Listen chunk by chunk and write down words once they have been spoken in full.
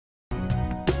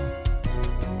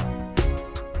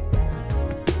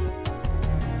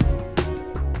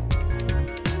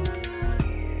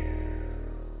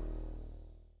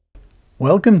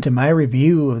Welcome to my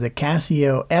review of the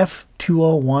CASIO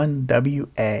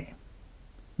F-201WA.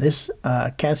 This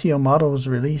CASIO model was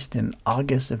released in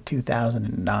August of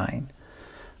 2009.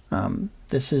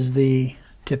 This is the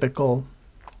typical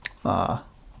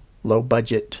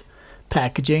low-budget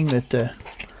packaging that the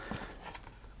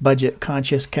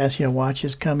budget-conscious CASIO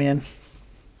watches come in.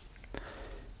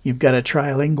 You've got a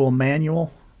trilingual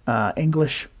manual,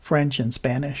 English, French, and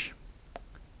Spanish.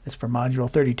 It's for module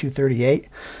 3238.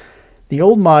 The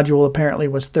old module apparently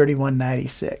was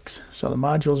 3196, so the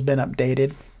module's been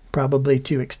updated, probably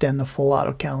to extend the full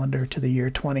auto calendar to the year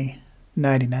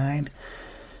 2099.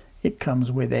 It comes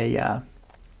with a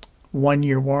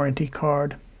 1-year warranty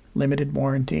card, limited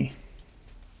warranty.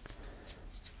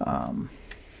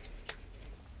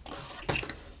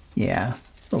 Yeah,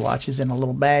 the watch is in a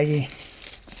little baggie.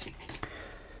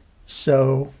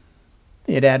 So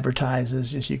it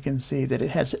advertises, as you can see, that it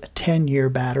has a 10-year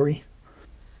battery.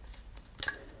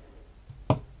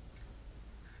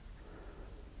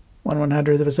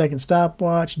 1/100th of a second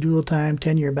stopwatch, dual time,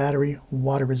 10-year battery,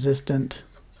 water resistant.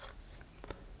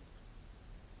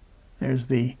 There's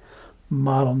the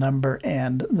model number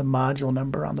and the module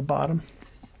number on the bottom.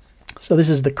 So this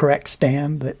is the correct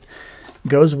stand that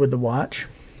goes with the watch.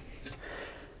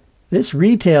 This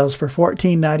retails for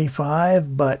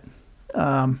 $14.95, but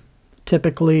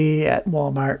typically at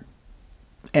Walmart,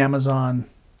 Amazon,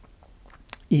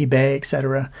 eBay,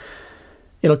 etc.,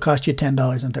 it'll cost you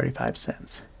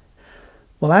 $10.35.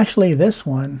 Well, actually, this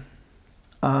one,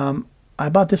 I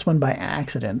bought this one by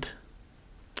accident.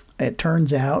 It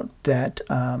turns out that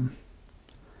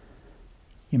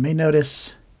you may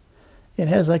notice it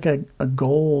has like a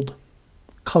gold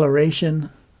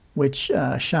coloration which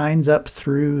shines up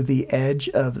through the edge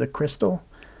of the crystal.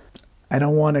 I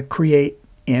don't want to create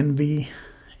envy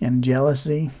and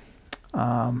jealousy. You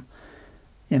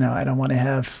know, I don't want to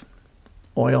have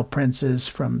oil princes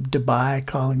from Dubai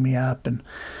calling me up and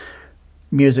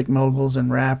music moguls and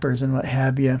rappers and what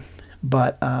have you,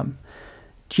 but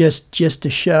just to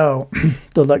show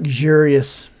the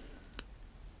luxurious,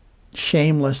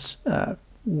 shameless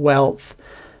wealth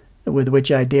with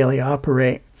which I daily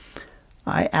operate,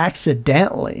 I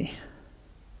accidentally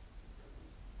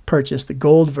purchased the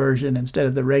gold version instead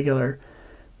of the regular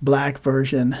black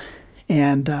version,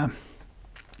 and I'm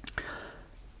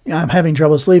having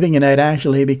trouble sleeping at night,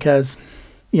 actually, because,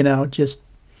 you know, just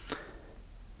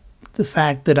the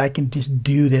fact that I can just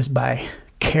do this by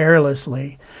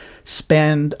carelessly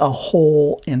spend a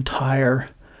whole entire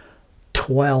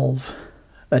 12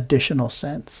 additional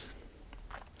cents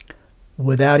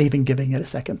without even giving it a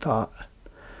second thought.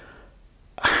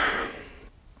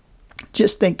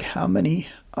 Just think how many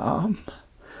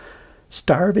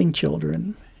starving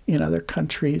children in other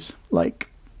countries, like,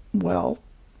 well,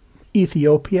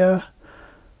 Ethiopia,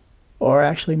 or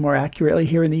actually more accurately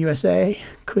here in the USA,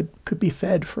 could be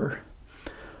fed for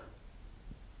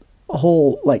a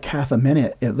whole, like, half a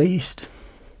minute at least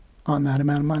on that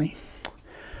amount of money.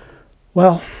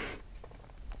 Well,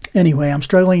 anyway, I'm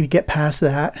struggling to get past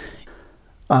that.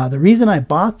 The reason I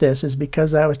bought this is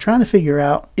because I was trying to figure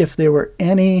out if there were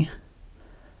any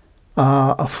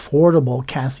affordable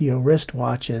CASIO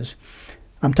wristwatches.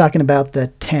 I'm talking about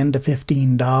the $10 to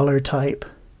 $15 type,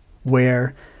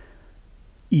 where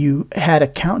you had a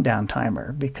countdown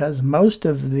timer, because most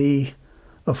of the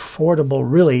affordable,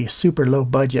 really super low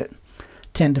budget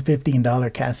 $10 to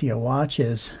 $15 CASIO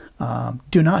watches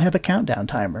do not have a countdown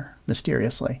timer,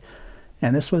 mysteriously.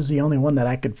 And this was the only one that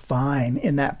I could find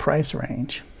in that price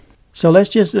range. So let's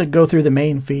just go through the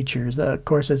main features. Of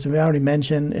course, as we already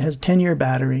mentioned, it has a 10-year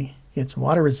battery. It's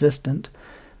water resistant,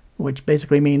 which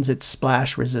basically means it's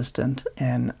splash resistant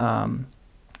and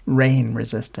rain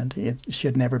resistant. It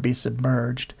should never be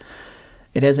submerged.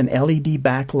 It has an LED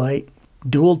backlight,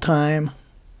 dual time,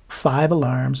 5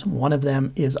 alarms. One of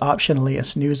them is optionally a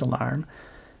snooze alarm.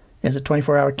 It has a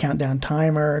 24-hour countdown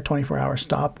timer, 24-hour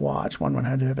stopwatch,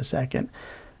 1/100th of a second,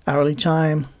 hourly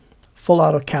chime, full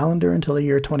auto calendar until the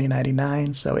year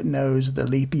 2099, so it knows the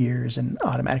leap years and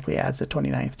automatically adds the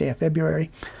 29th day of February.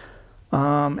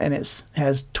 And it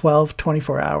has 12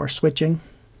 24-hour switching.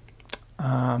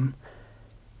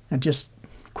 And just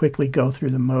quickly go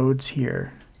through the modes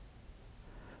here.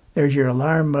 There's your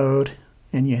alarm mode,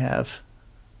 and you have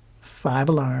 5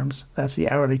 alarms. That's the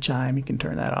hourly chime. You can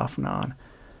turn that off and on.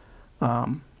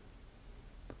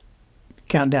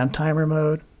 Countdown timer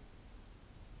mode.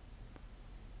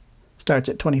 Starts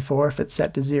at 24 if it's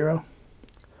set to 0.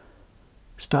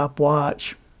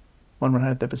 Stopwatch,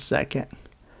 1/100th of a second.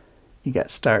 You got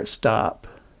start, stop,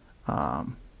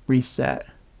 reset.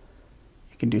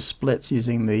 You can do splits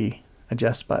using the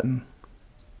adjust button.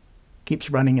 keeps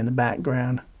running in the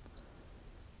background.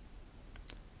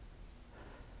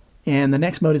 And the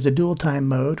next mode is a dual time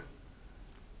mode.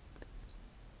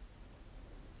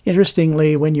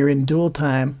 Interestingly, when you're in dual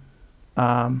time,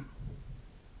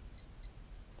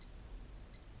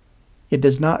 it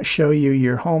does not show you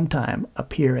your home time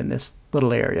up here in this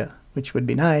little area, which would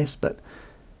be nice, but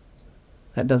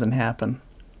that doesn't happen.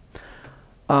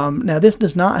 Now this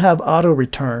does not have auto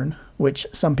return, which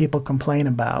some people complain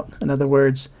about. In other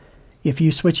words, if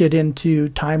you switch it into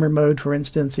timer mode, for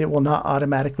instance, it will not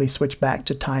automatically switch back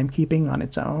to timekeeping on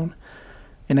its own.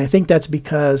 And I think that's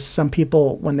because some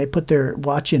people, when they put their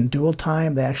watch in dual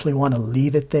time, they actually want to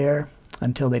leave it there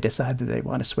until they decide that they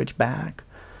want to switch back.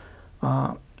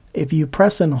 If you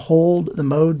press and hold the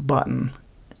mode button,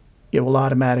 it will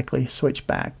automatically switch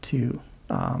back to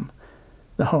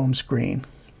the home screen.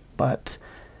 But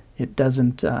it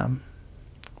doesn't,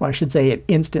 well, I should say it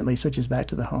instantly switches back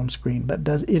to the home screen, but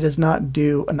it does not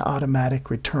do an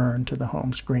automatic return to the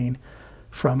home screen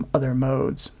from other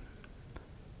modes.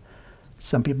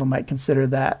 Some people might consider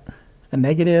that a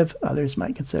negative, others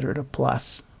might consider it a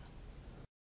plus.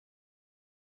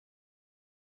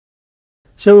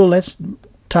 So let's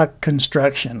talk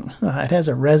construction. It has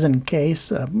a resin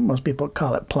case. Most people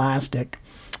call it plastic.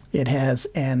 It has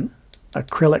an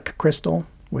acrylic crystal,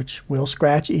 which will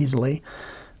scratch easily,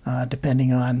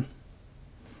 depending on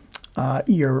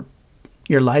your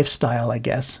lifestyle, I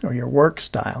guess, or your work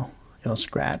style. It'll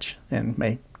scratch and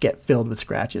may get filled with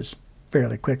scratches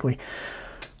fairly quickly.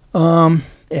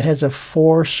 It has a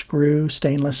 4-screw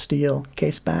stainless steel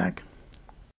case back.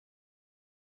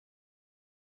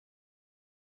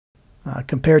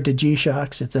 Compared to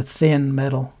G-Shock's, it's a thin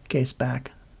metal case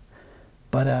back,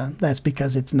 but that's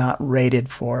because it's not rated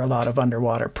for a lot of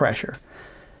underwater pressure.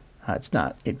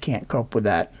 It can't cope with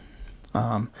that.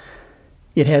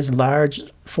 It has large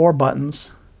 4 buttons,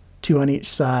 2 on each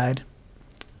side,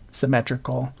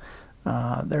 symmetrical.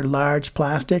 They're large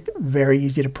plastic, very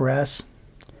easy to press.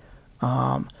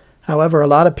 However, a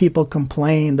lot of people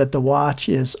complain that the watch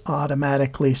is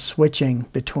automatically switching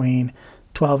between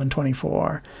 12 and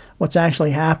 24. What's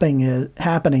actually happening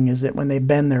is that when they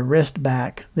bend their wrist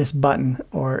back, this button,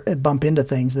 or bump into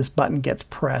things, this button gets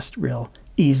pressed real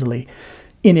easily,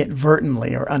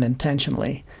 inadvertently or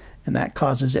unintentionally, and that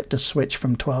causes it to switch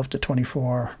from 12 to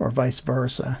 24 or vice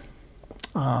versa.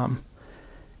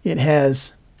 It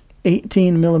has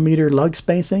 18mm lug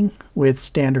spacing with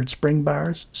standard spring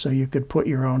bars, so you could put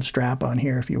your own strap on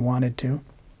here if you wanted to.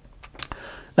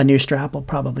 A new strap will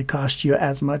probably cost you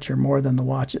as much or more than the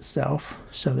watch itself,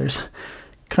 so there's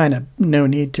kind of no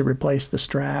need to replace the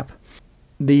strap.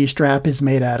 The strap is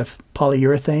made out of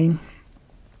polyurethane,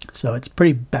 so it's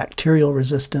pretty bacterial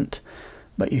resistant,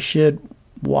 but you should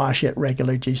wash it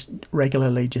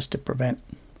regularly just to prevent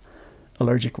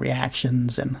allergic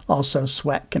reactions, and also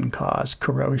sweat can cause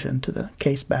corrosion to the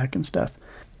case back and stuff.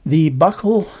 The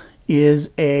buckle is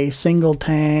a single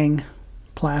tang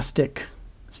plastic.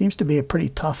 Seems to be a pretty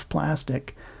tough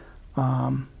plastic.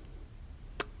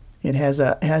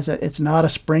 It's not a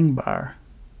spring bar.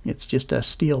 It's just a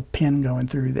steel pin going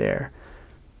through there.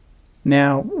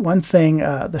 Now, one thing,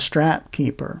 the strap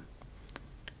keeper,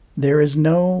 there is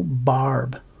no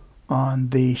barb on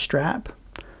the strap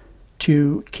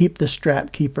to keep the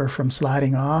strap keeper from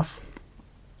sliding off.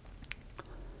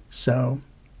 So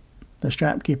the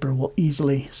strap keeper will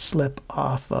easily slip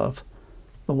off of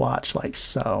the watch like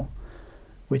so,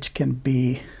 which can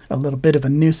be a little bit of a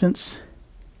nuisance.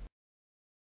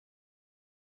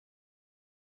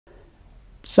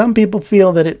 Some people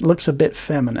feel that it looks a bit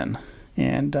feminine,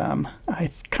 and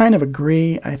I kind of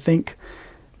agree. I think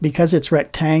because it's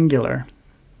rectangular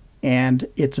and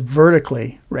it's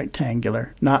vertically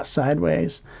rectangular, not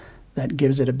sideways, that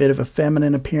gives it a bit of a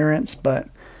feminine appearance. But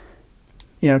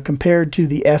you know, compared to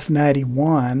the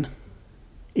F-91,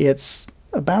 it's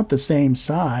about the same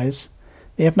size.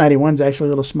 The F-91 is actually a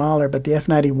little smaller, but the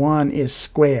F-91 is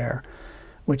square,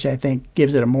 which I think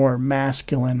gives it a more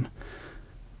masculine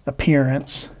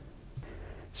appearance.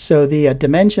 So the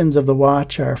dimensions of the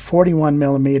watch are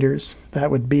 41mm. That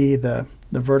would be the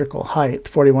vertical height,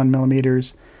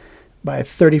 41mm by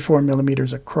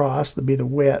 34mm across. That'd be the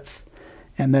width.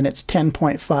 And then it's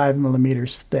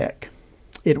 10.5mm thick.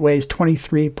 It weighs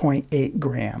 23.8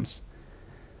 grams.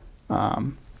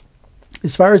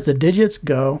 As far as the digits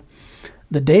go,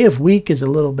 the day of week is a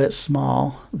little bit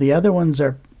small. The other ones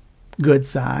are good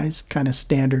size, kind of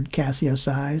standard Casio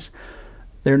size.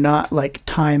 They're not like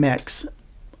Timex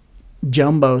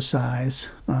jumbo size.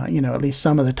 You know, at least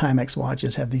some of the Timex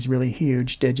watches have these really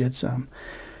huge digits.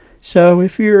 So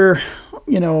if you're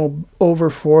you know, over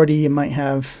 40, you might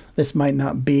have, this might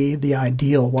not be the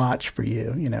ideal watch for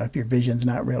you. You know, if your vision's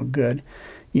not real good,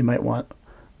 you might want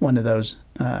one of those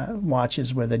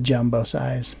watches with a jumbo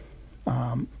size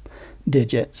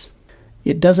digits.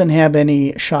 It doesn't have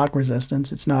any shock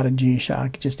resistance. It's not a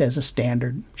G-Shock. It just has a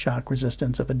standard shock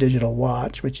resistance of a digital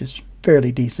watch, which is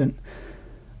fairly decent.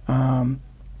 The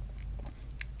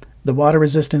water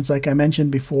resistance, like I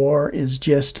mentioned before, is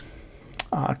just,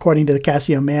 according to the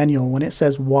CASIO manual, when it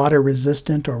says water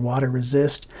resistant or water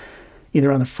resist,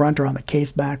 either on the front or on the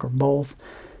case back or both,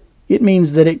 it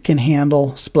means that it can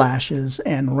handle splashes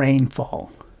and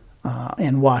rainfall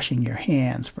and washing your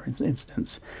hands, for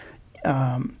instance.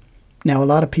 Now, a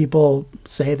lot of people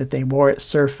say that they wore it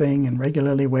surfing and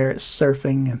regularly wear it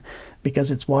surfing, and because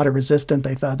it's water resistant,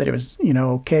 they thought that it was, you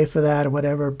know, okay for that or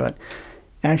whatever. But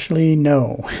actually,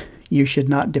 no, you should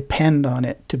not depend on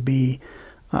it to be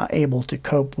able to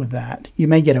cope with that. You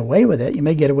may get away with it. You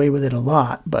may get away with it a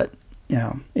lot, but you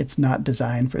know, it's not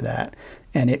designed for that,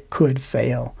 and it could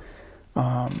fail.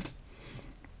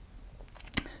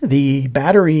 The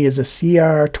battery is a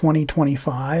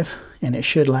CR2025, and it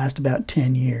should last about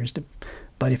 10 years.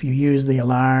 But if you use the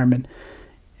alarm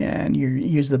and you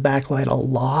use the backlight a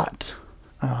lot,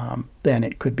 then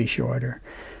it could be shorter.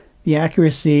 The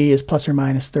accuracy is plus or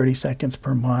minus 30 seconds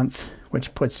per month,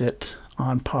 which puts it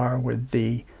on par with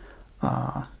the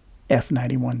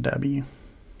F-91W.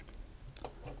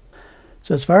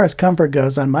 So as far as comfort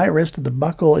goes, on my wrist, the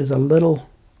buckle is a little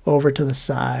over to the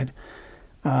side.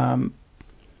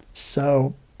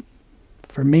 So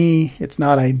for me, it's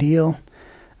not ideal.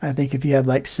 I think if you have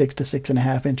like 6 to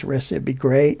 6.5 inch wrists, it'd be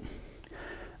great.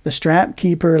 The strap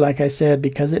keeper, like I said,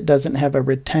 because it doesn't have a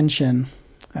retention,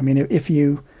 I mean, if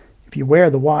you wear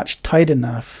the watch tight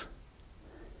enough,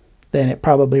 then it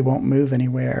probably won't move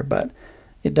anywhere, but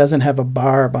it doesn't have a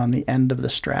barb on the end of the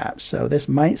strap. So this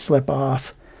might slip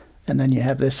off, and then you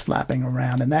have this flapping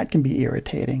around, and that can be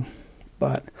irritating.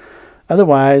 But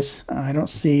otherwise, I don't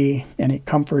see any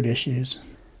comfort issues.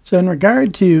 So in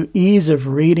regard to ease of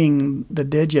reading the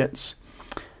digits,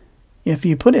 if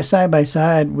you put it side by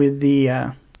side with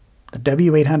the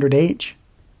W800H,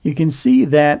 you can see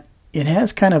that it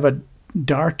has kind of a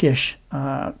darkish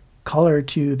color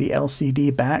to the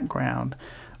LCD background,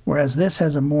 whereas this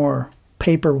has a more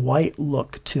paper white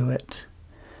look to it.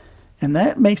 And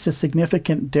that makes a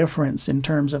significant difference in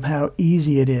terms of how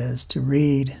easy it is to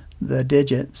read the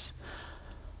digits.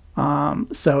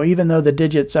 So even though the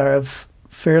digits are of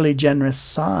fairly generous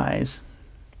size,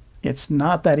 it's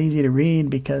not that easy to read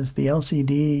because the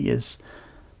LCD is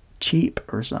cheap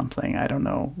or something. I don't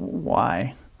know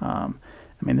why. I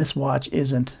mean, this watch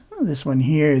isn't, this one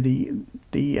here, the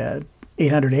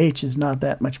 800H is not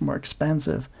that much more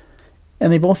expensive.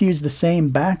 And they both use the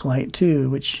same backlight too,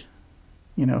 which,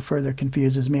 you know, further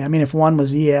confuses me. I mean, if one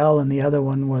was EL and the other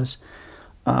one was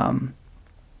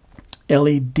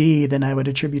LED, then I would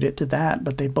attribute it to that,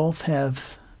 but they both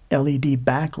have LED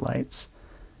backlights.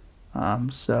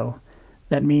 So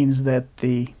that means that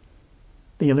the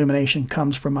illumination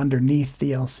comes from underneath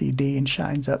the LCD and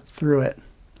shines up through it.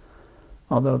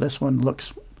 Although this one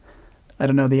looks, I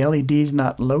don't know, the LED's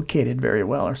not located very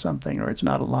well or something, or it's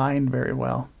not aligned very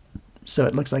well. So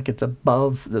it looks like it's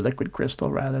above the liquid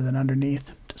crystal rather than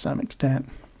underneath to some extent.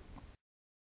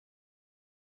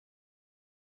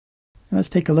 Let's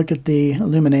take a look at the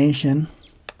illumination.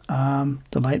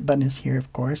 The light button is here,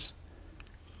 of course.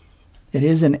 It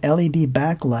is an LED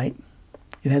backlight.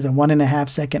 It has a 1.5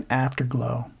 second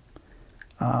afterglow.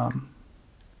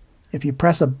 If you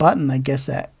press a button, I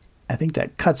think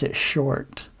that cuts it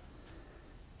short,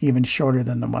 even shorter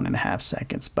than the 1.5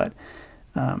 seconds. But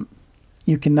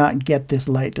you cannot get this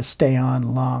light to stay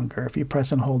on longer. If you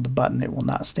press and hold the button, it will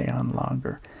not stay on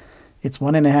longer. It's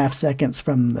 1.5 seconds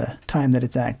from the time that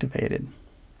it's activated.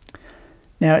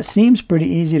 Now, it seems pretty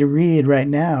easy to read right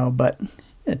now, but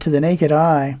to the naked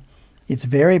eye, it's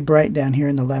very bright down here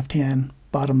in the left-hand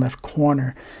bottom left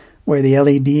corner where the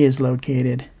LED is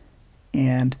located.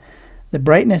 And the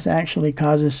brightness actually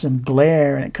causes some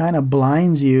glare, and it kind of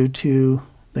blinds you to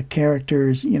the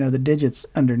characters, you know, the digits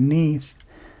underneath.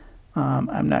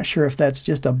 I'm not sure if that's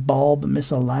just a bulb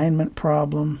misalignment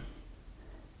problem.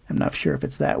 I'm not sure if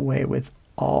it's that way with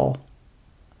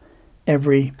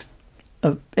every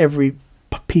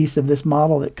piece of this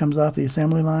model that comes off the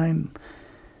assembly line.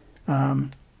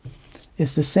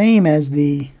 It's the same as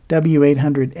the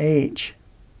W800H.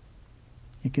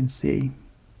 You can see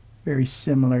very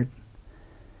similar,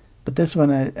 but this one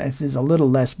is a little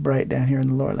less bright down here in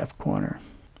the lower left corner.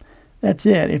 That's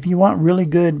it. If you want really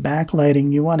good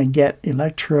backlighting, you want to get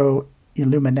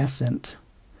electroluminescent,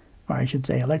 or I should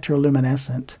say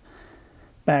electroluminescent.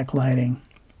 backlighting,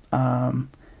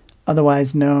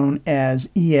 otherwise known as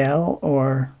EL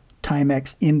or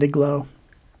Timex Indiglo.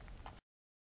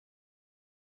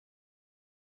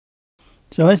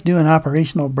 So let's do an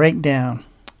operational breakdown.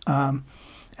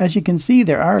 As you can see,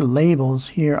 there are labels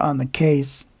here on the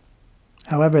case.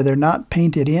 However, they're not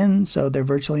painted in, so they're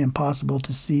virtually impossible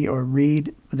to see or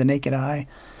read with the naked eye.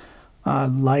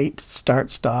 Light,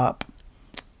 start, stop.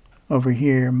 Over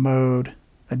here, mode,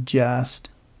 adjust.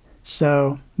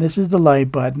 So this is the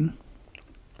light button.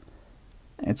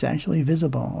 It's actually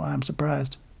visible. Wow, I'm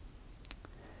surprised.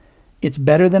 It's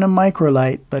better than a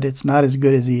microlight, but it's not as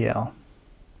good as EL.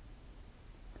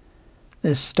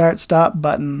 This start stop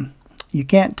button, you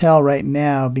can't tell right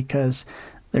now because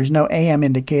there's no AM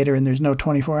indicator and there's no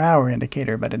 24-hour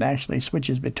indicator, but it actually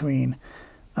switches between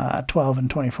 12 and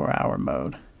 24-hour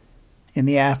mode. In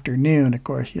the afternoon, of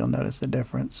course, you'll notice the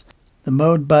difference. The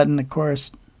mode button, of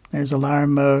course, there's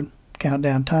alarm mode,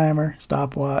 countdown timer,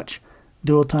 stopwatch,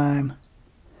 dual time,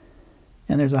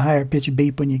 and there's a higher pitch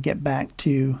beep when you get back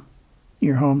to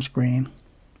your home screen.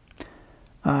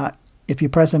 If you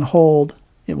press and hold,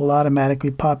 it will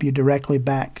automatically pop you directly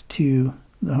back to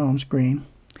the home screen.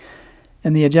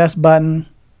 And the adjust button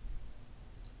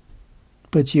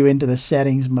puts you into the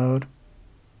settings mode.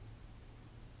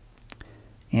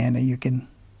 And you can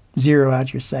zero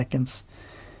out your seconds.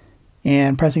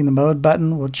 And pressing the mode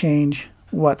button will change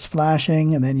what's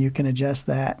flashing, and then you can adjust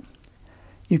that.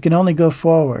 You can only go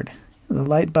forward. The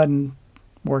light button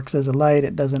works as a light.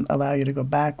 It doesn't allow you to go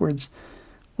backwards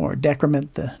or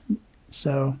decrement the...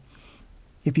 So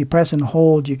if you press and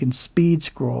hold, you can speed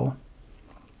scroll.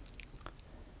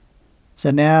 So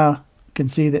now you can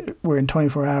see that we're in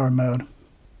 24-hour mode.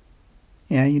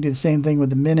 Yeah, you do the same thing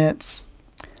with the minutes.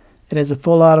 It has a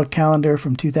full auto calendar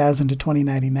from 2000 to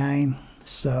 2099,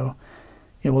 so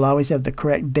it will always have the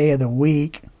correct day of the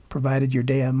week, provided your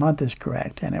day of the month is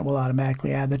correct, and it will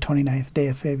automatically add the 29th day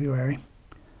of February.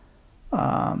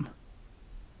 And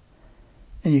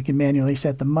you can manually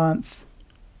set the month,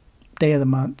 day of the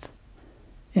month,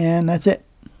 and that's it.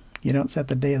 You don't set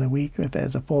the day of the week if it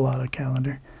has a full auto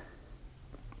calendar.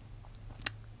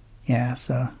 Yeah,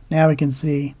 so now we can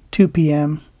see 2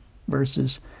 p.m.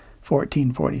 versus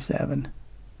 14:47.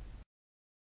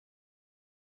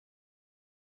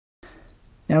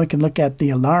 Now we can look at the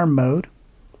alarm mode.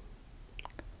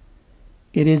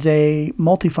 It is a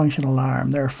multifunction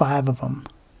alarm. There are 5 of them.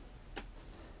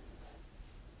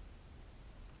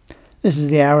 This is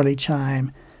the hourly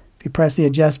chime. If you press the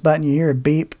adjust button, you hear a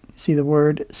beep. See the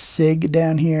word SIG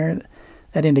down here?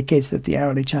 That indicates that the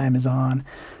hourly chime is on.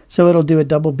 So it'll do a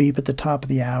double beep at the top of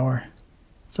the hour.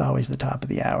 It's always the top of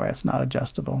the hour. It's not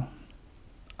adjustable.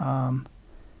 So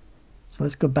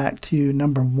let's go back to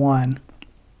number 1.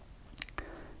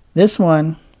 This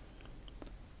one,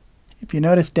 if you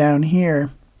notice down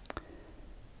here,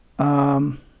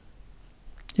 it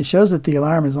shows that the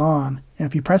alarm is on. And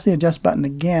if you press the adjust button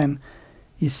again,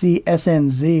 you see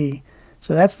SNZ.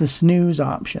 So that's the snooze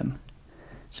option.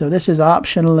 So this is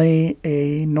optionally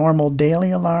a normal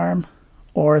daily alarm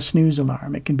or a snooze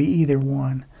alarm. It can be either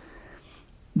one.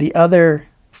 The other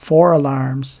 4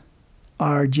 alarms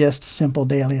are just simple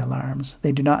daily alarms.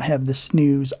 They do not have the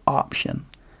snooze option.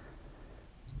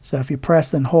 So if you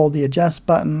press and hold the adjust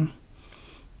button,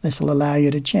 this will allow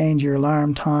you to change your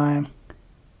alarm time.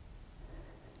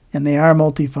 And they are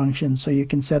multifunction, so you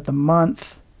can set the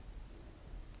month.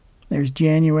 There's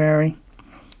January.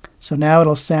 So now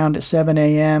it'll sound at 7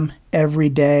 a.m. every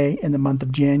day in the month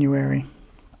of January.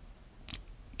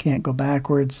 Can't go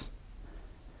backwards.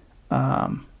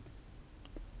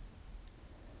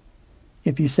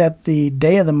 If you set the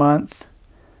day of the month,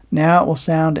 now it will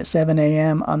sound at 7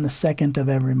 a.m. on the 2nd of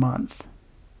every month.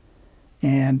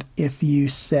 And if you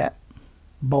set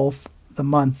both the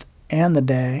month and the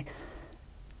day,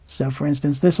 so for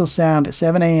instance, this will sound at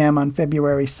 7 a.m. on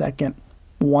February 2nd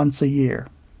once a year.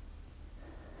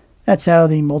 That's how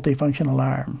the multifunction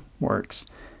alarm works.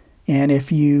 And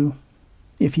if you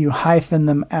hyphen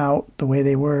them out the way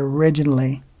they were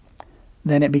originally,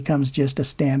 then it becomes just a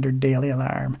standard daily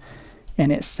alarm,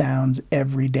 and it sounds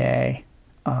every day.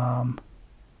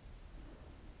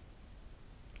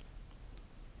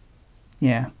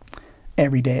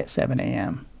 Every day at 7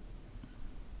 a.m.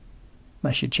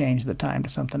 unless you change the time to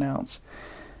something else.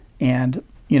 And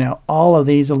all of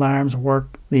these alarms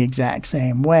work the exact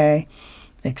same way,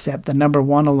 except the number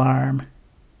 1 alarm.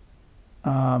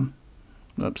 The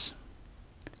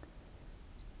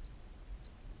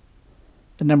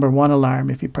number 1 alarm,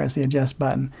 if you press the adjust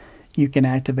button, you can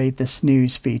activate the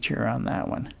snooze feature on that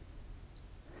one.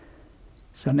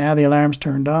 So now the alarm's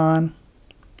turned on.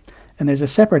 And there's a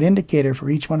separate indicator for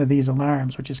each one of these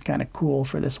alarms, which is kind of cool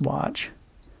for this watch.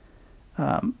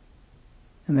 And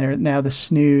there now the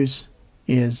snooze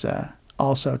is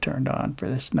also turned on for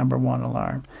this number 1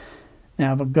 alarm.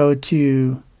 Now if I go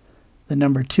to the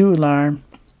number 2 alarm,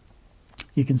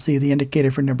 you can see the indicator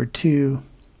for number 2,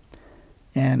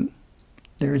 and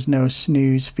there is no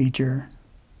snooze feature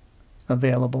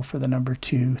available for the number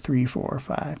 2, 3, 4, or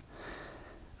 5.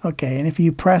 Okay, and if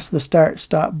you press the start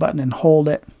stop button and hold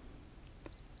it,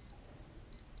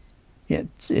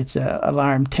 it's a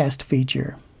alarm test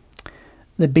feature.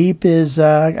 The beep is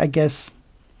I guess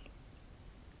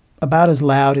about as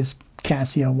loud as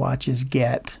CASIO watches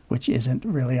get, which isn't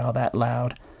really all that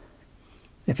loud.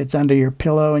 If it's under your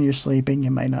pillow and you're sleeping,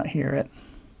 you might not hear it.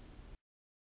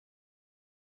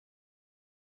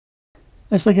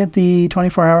 Let's look at the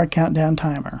 24-hour countdown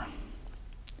timer.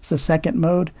 It's the second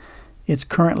mode. It's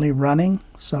currently running,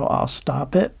 so I'll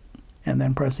stop it and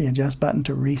then press the adjust button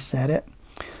to reset it.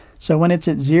 So when it's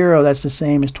at 0, that's the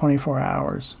same as 24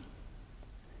 hours.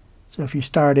 So if you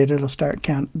start it, it'll start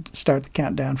the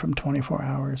countdown from 24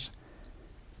 hours.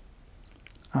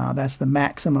 That's the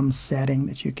maximum setting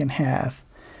that you can have.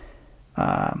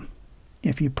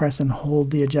 If you press and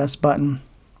hold the adjust button,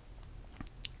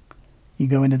 you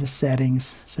go into the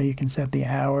settings, so you can set the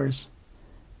hours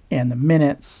and the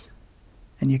minutes,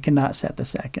 and you cannot set the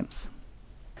seconds.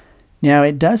 Now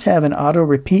it does have an auto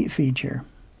repeat feature.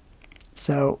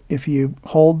 So if you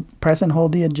press and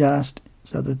hold the adjust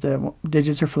so that the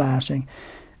digits are flashing,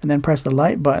 and then press the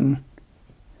light button,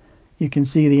 you can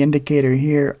see the indicator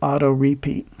here, auto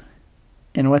repeat.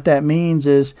 And what that means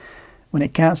is when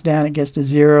it counts down, it gets to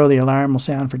 0, the alarm will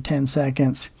sound for 10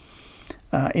 seconds.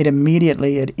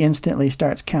 It instantly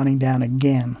starts counting down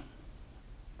again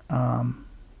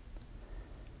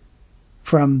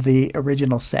from the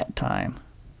original set time.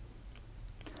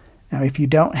 Now if you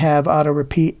don't have auto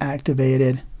repeat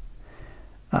activated,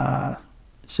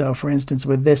 so for instance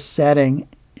with this setting,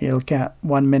 it'll count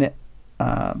 1 minute,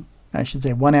 I should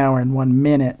say 1 hour and 1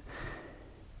 minute.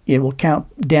 It will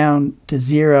count down to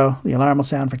 0, the alarm will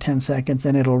sound for 10 seconds,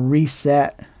 and it'll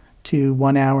reset to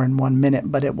 1 hour and 1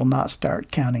 minute, but it will not start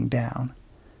counting down.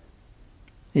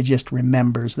 It just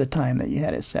remembers the time that you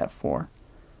had it set for.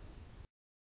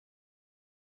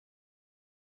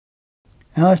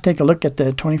 Now let's take a look at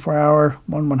the 24-hour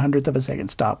 1/100th of a second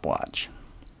stopwatch.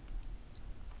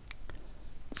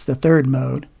 It's the third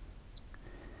mode.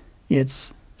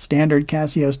 It's standard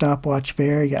CASIO stopwatch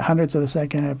fare. You got hundredths of a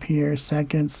second up here,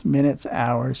 seconds, minutes,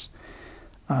 hours.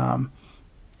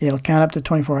 It'll count up to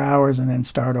 24 hours and then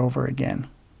start over again.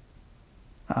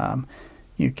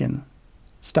 You can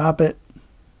stop it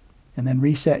and then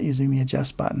reset using the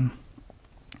adjust button.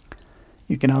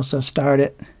 You can also start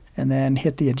it and then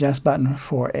hit the adjust button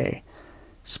for a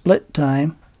split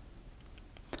time.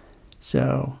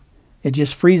 So it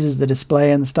just freezes the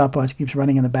display and the stopwatch keeps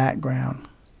running in the background.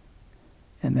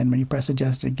 And then when you press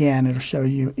adjust again, it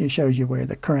shows you where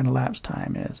the current elapsed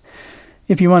time is.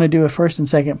 If you want to do a first and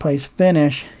second place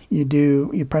finish,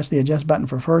 you press the adjust button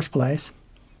for first place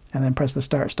and then press the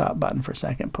start stop button for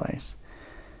second place.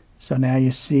 So now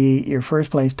you see your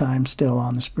first place time still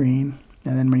on the screen,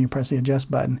 and then when you press the adjust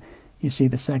button, you see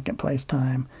the second place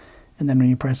time, and then when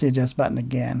you press the adjust button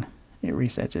again, it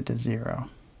resets it to 0.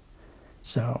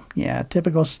 So yeah,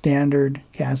 typical standard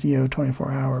CASIO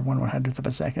 24-hour 1/100th of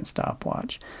a second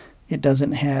stopwatch. It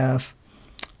doesn't have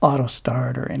auto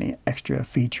start or any extra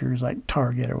features like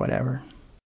target or whatever.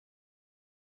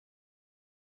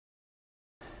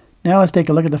 Now let's take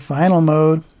a look at the final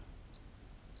mode,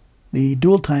 the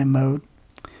dual time mode.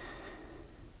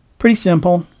 Pretty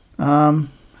simple.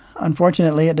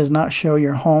 Unfortunately, it does not show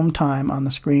your home time on the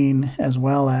screen as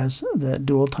well as the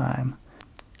dual time,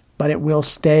 but it will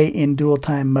stay in dual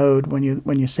time mode when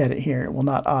you set it here. It will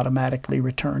not automatically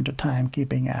return to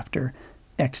timekeeping after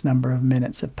X number of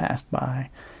minutes have passed by.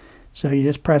 So you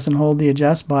just press and hold the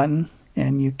adjust button,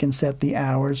 and you can set the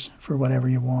hours for whatever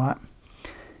you want,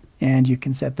 and you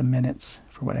can set the minutes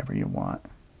for whatever you want.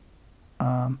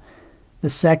 The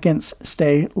seconds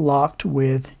stay locked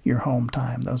with your home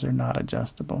time. Those are not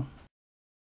adjustable.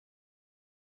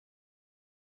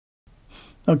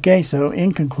 Okay, so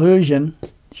in conclusion,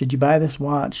 should you buy this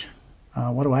watch?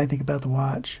 What do I think about the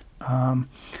watch?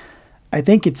 I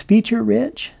think it's feature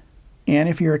rich, and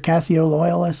if you're a CASIO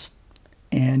loyalist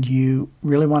and you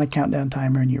really want a countdown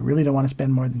timer and you really don't want to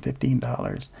spend more than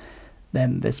 $15,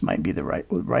 then this might be the right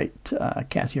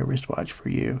CASIO wristwatch for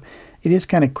you. It is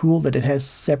kind of cool that it has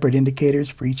separate indicators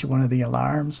for each one of the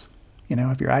alarms. You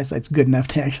know, if your eyesight's good enough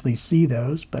to actually see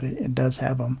those, but it does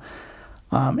have them.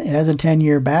 It has a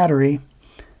 10-year battery.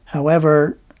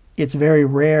 However, it's very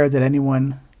rare that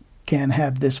anyone can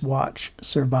have this watch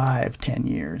survive 10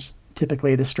 years.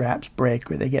 Typically the straps break,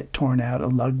 or they get torn out, a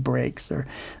lug breaks, or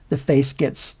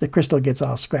the crystal gets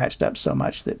all scratched up so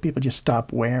much that people just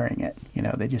stop wearing it. You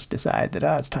know, they just decide that,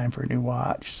 it's time for a new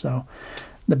watch. So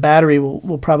the battery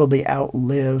will probably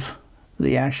outlive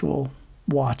the actual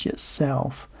watch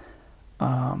itself.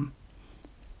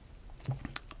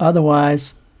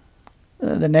 Otherwise,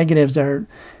 the negatives are,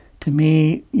 to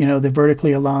me, you know, the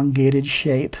vertically elongated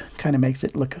shape kind of makes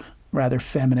it look rather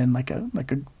feminine, like a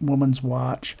woman's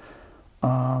watch.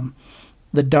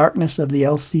 The darkness of the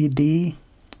LCD,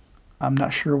 I'm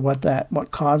not sure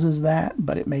what causes that,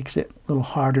 but it makes it a little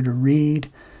harder to read.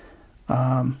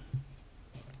 I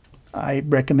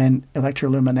recommend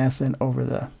electroluminescent over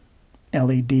the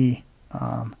LED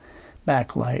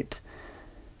backlight.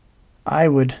 I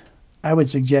would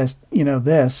suggest, you know,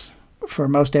 this for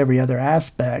most every other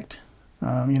aspect.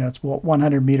 You know, it's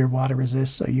 100-meter water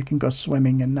resist, so you can go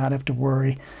swimming and not have to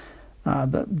worry.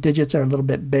 The digits are a little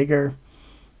bit bigger.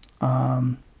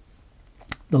 The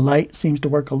light seems to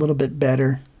work a little bit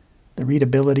better. The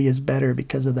readability is better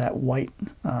because of that white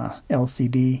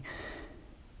LCD.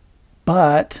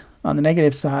 But on the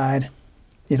negative side,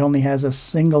 it only has a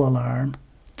single alarm.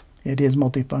 It is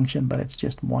multifunction, but it's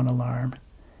just one alarm.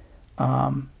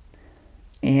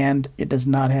 And it does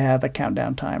not have a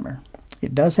countdown timer.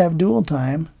 It does have dual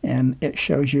time, and it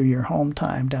shows you your home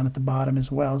time down at the bottom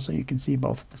as well, so you can see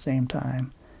both at the same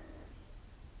time.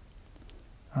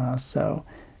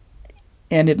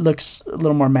 And it looks a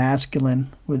little more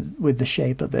masculine with the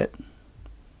shape of it.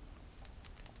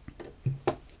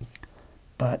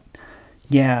 But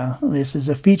yeah, this is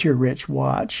a feature-rich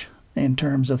watch in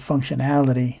terms of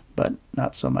functionality, but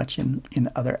not so much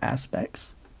in other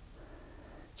aspects.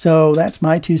 So that's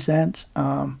my 2 cents.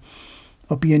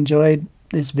 Hope you enjoyed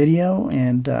this video,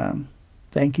 and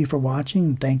thank you for watching,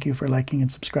 and thank you for liking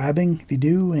and subscribing if you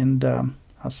do, and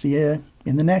I'll see you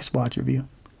in the next watch review.